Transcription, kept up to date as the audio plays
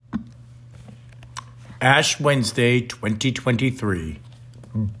Ash Wednesday 2023,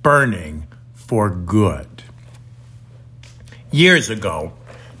 Burning for Good. Years ago,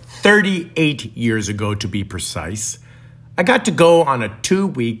 38 years ago to be precise, I got to go on a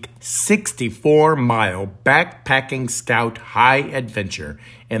 2-week, 64-mile backpacking scout high adventure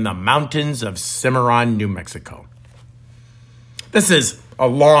in the mountains of Cimarron, New Mexico. This is a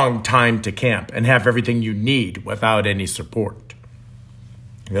long time to camp and have everything you need without any support.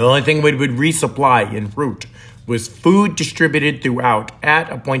 The only thing we would resupply en route was food distributed throughout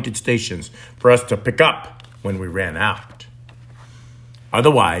at appointed stations for us to pick up when we ran out.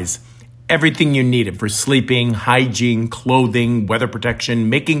 Otherwise, everything you needed for sleeping, hygiene, clothing, weather protection,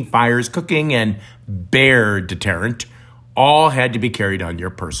 making fires, cooking, and bear deterrent all had to be carried on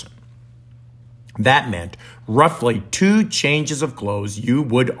your person. That meant roughly 2 changes of clothes you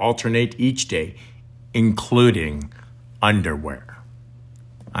would alternate each day, including underwear.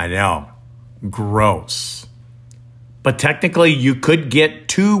 I know, gross. But technically, you could get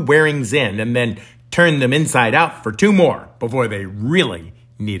 2 wearings in and then turn them inside out for 2 more before they really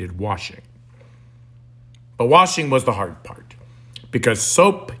needed washing. But washing was the hard part because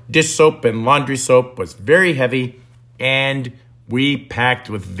soap, dish soap, and laundry soap was very heavy and we packed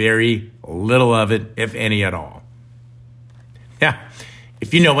with very little of it, if any at all. Yeah,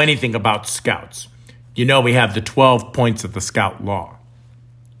 if you know anything about scouts, you know we have the 12 points of the Scout Law.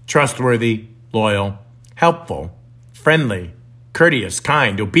 Trustworthy, loyal, helpful, friendly, courteous,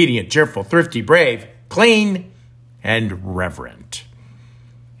 kind, obedient, cheerful, thrifty, brave, clean, and reverent.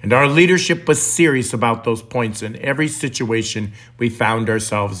 And our leadership was serious about those points in every situation we found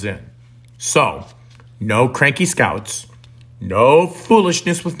ourselves in. So, no cranky scouts, no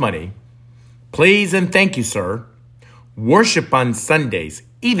foolishness with money. Please and thank you, sir. Worship on Sundays,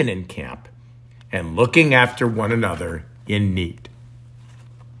 even in camp, and looking after one another in need.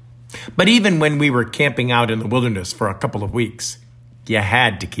 But even when we were camping out in the wilderness for a couple of weeks, you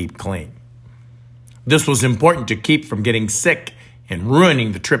had to keep clean. This was important to keep from getting sick and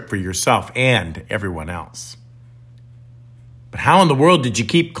ruining the trip for yourself and everyone else. But how in the world did you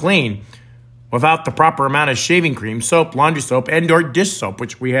keep clean without the proper amount of shaving cream, soap, laundry soap, and or dish soap,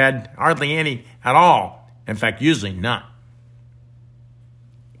 which we had hardly any at all. In fact, usually none.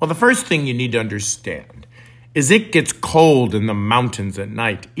 Well, the first thing you need to understand is it gets cold in the mountains at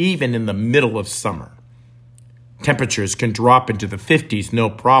night, even in the middle of summer. Temperatures can drop into the 50s, no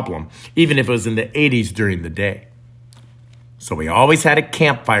problem, even if it was in the 80s during the day. So we always had a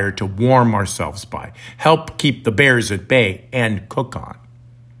campfire to warm ourselves by, help keep the bears at bay, and cook on.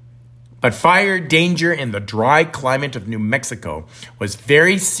 But fire danger in the dry climate of New Mexico was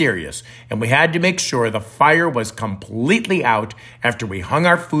very serious, and we had to make sure the fire was completely out after we hung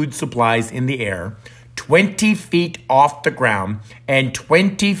our food supplies in the air, 20 feet off the ground and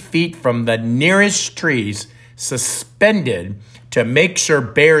 20 feet from the nearest trees, suspended to make sure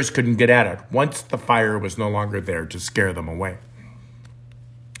bears couldn't get at it once the fire was no longer there to scare them away.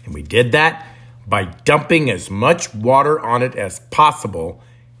 And we did that by dumping as much water on it as possible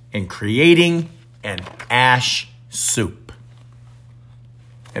and creating an ash soup.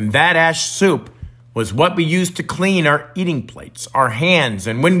 And that ash soup was what we used to clean our eating plates, our hands,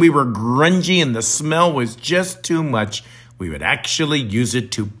 and when we were grungy and the smell was just too much, we would actually use it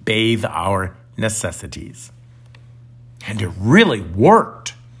to bathe our necessities. And it really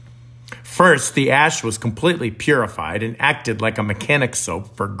worked. First, the ash was completely purified and acted like a mechanic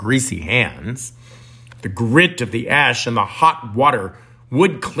soap for greasy hands. The grit of the ash and the hot water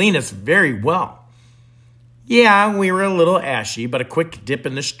would clean us very well. Yeah, we were a little ashy, but a quick dip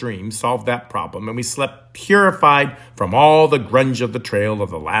in the stream solved that problem, and we slept purified from all the grunge of the trail of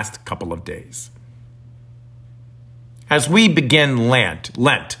the last couple of days. As we begin Lent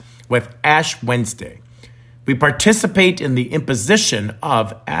with Ash Wednesday, we participate in the imposition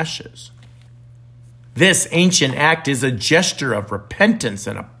of ashes. This ancient act is a gesture of repentance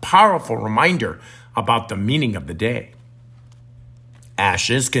and a powerful reminder about the meaning of the day.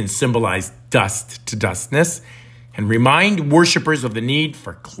 Ashes can symbolize dust to dustness and remind worshipers of the need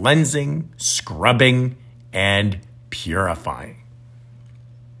for cleansing, scrubbing, and purifying.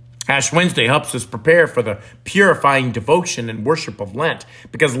 Ash Wednesday helps us prepare for the purifying devotion and worship of Lent,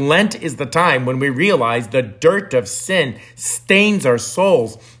 because Lent is the time when we realize the dirt of sin stains our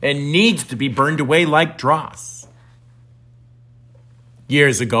souls and needs to be burned away like dross.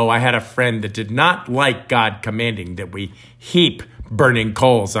 Years ago, I had a friend that did not like God commanding that we heap burning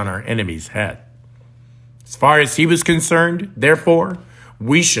coals on our enemy's head. As far as he was concerned, therefore,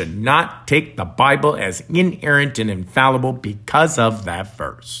 we should not take the Bible as inerrant and infallible because of that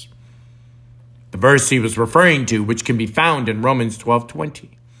verse. The verse he was referring to, which can be found in Romans 12:20.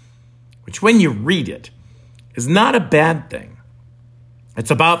 which when you read it is not a bad thing.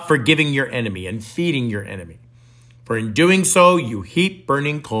 It's about forgiving your enemy and feeding your enemy. For in doing so, you heap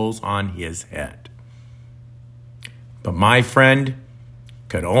burning coals on his head. But my friend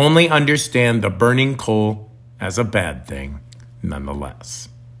could only understand the burning coal as a bad thing nonetheless.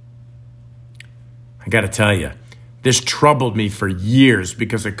 I got to tell you, this troubled me for years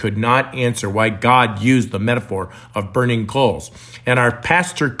because I could not answer why God used the metaphor of burning coals, and our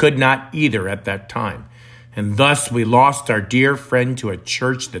pastor could not either at that time. And thus we lost our dear friend to a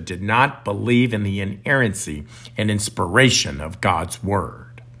church that did not believe in the inerrancy and inspiration of God's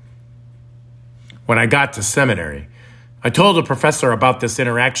word. When I got to seminary, I told a professor about this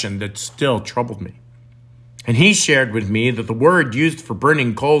interaction that still troubled me. And he shared with me that the word used for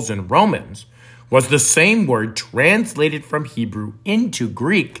burning coals in Romans was the same word translated from Hebrew into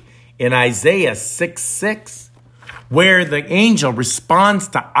Greek in Isaiah 6:6, where the angel responds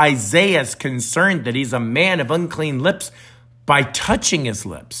to Isaiah's concern that he's a man of unclean lips by touching his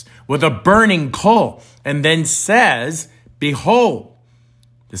lips with a burning coal, and then says, "Behold,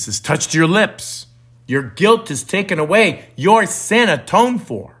 this has touched your lips. Your guilt is taken away, your sin atoned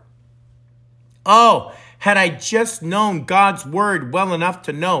for." Oh, had I just known God's word well enough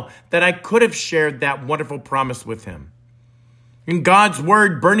to know that I could have shared that wonderful promise with him. In God's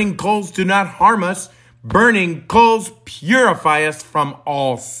word, burning coals do not harm us. Burning coals purify us from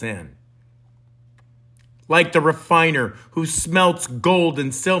all sin. Like the refiner who smelts gold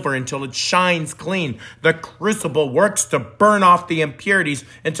and silver until it shines clean, the crucible works to burn off the impurities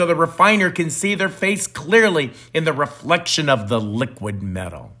until the refiner can see their face clearly in the reflection of the liquid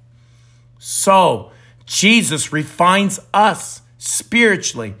metal. So, Jesus refines us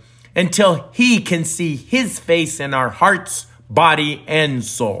spiritually until he can see his face in our hearts, body, and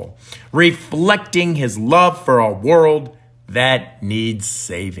soul, reflecting his love for a world that needs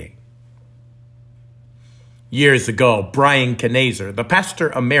saving. Years ago, Brian Knazer, the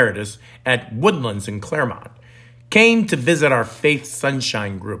pastor emeritus at Woodlands in Claremont, came to visit our Faith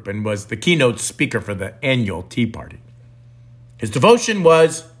Sunshine group and was the keynote speaker for the annual Tea Party. His devotion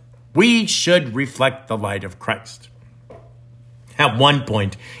was, "We should reflect the light of Christ." At one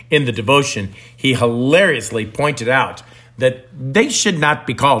point in the devotion, he hilariously pointed out that they should not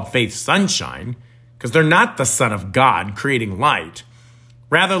be called Faith Sunshine because they're not the Son of God creating light.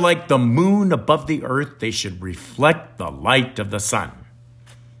 Rather, like the moon above the earth, they should reflect the light of the sun.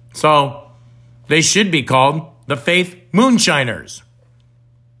 So, they should be called the Faith Moonshiners.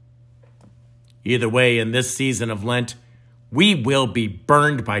 Either way, in this season of Lent, we will be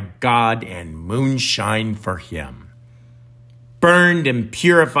burned by God and moonshine for him. Burned and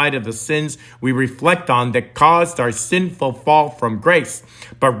purified of the sins we reflect on that caused our sinful fall from grace,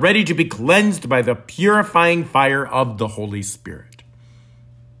 but ready to be cleansed by the purifying fire of the Holy Spirit.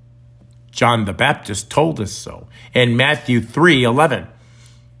 John the Baptist told us so in Matthew 3:11.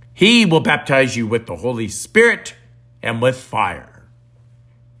 He will baptize you with the Holy Spirit and with fire.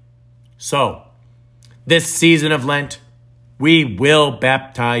 So, this season of Lent, we will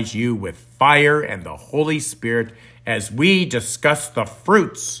baptize you with fire and the Holy Spirit as we discuss the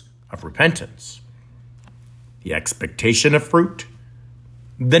fruits of repentance, the expectation of fruit,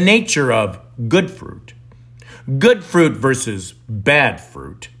 the nature of good fruit versus bad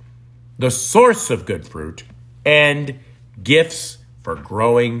fruit, the source of good fruit, and gifts for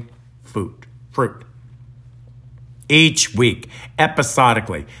growing fruit. Each week,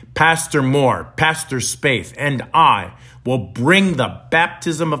 episodically, Pastor Moore, Pastor Spaeth, and I will bring the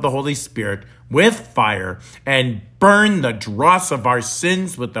baptism of the Holy Spirit with fire and burn the dross of our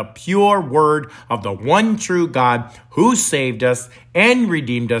sins with the pure word of the one true God who saved us and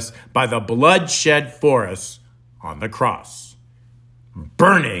redeemed us by the blood shed for us on the cross.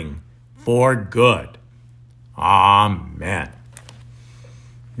 Burning for good. Amen.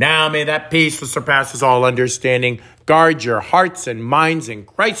 Now may that peace that surpasses all understanding guard your hearts and minds in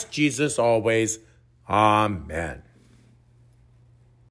Christ Jesus always. Amen.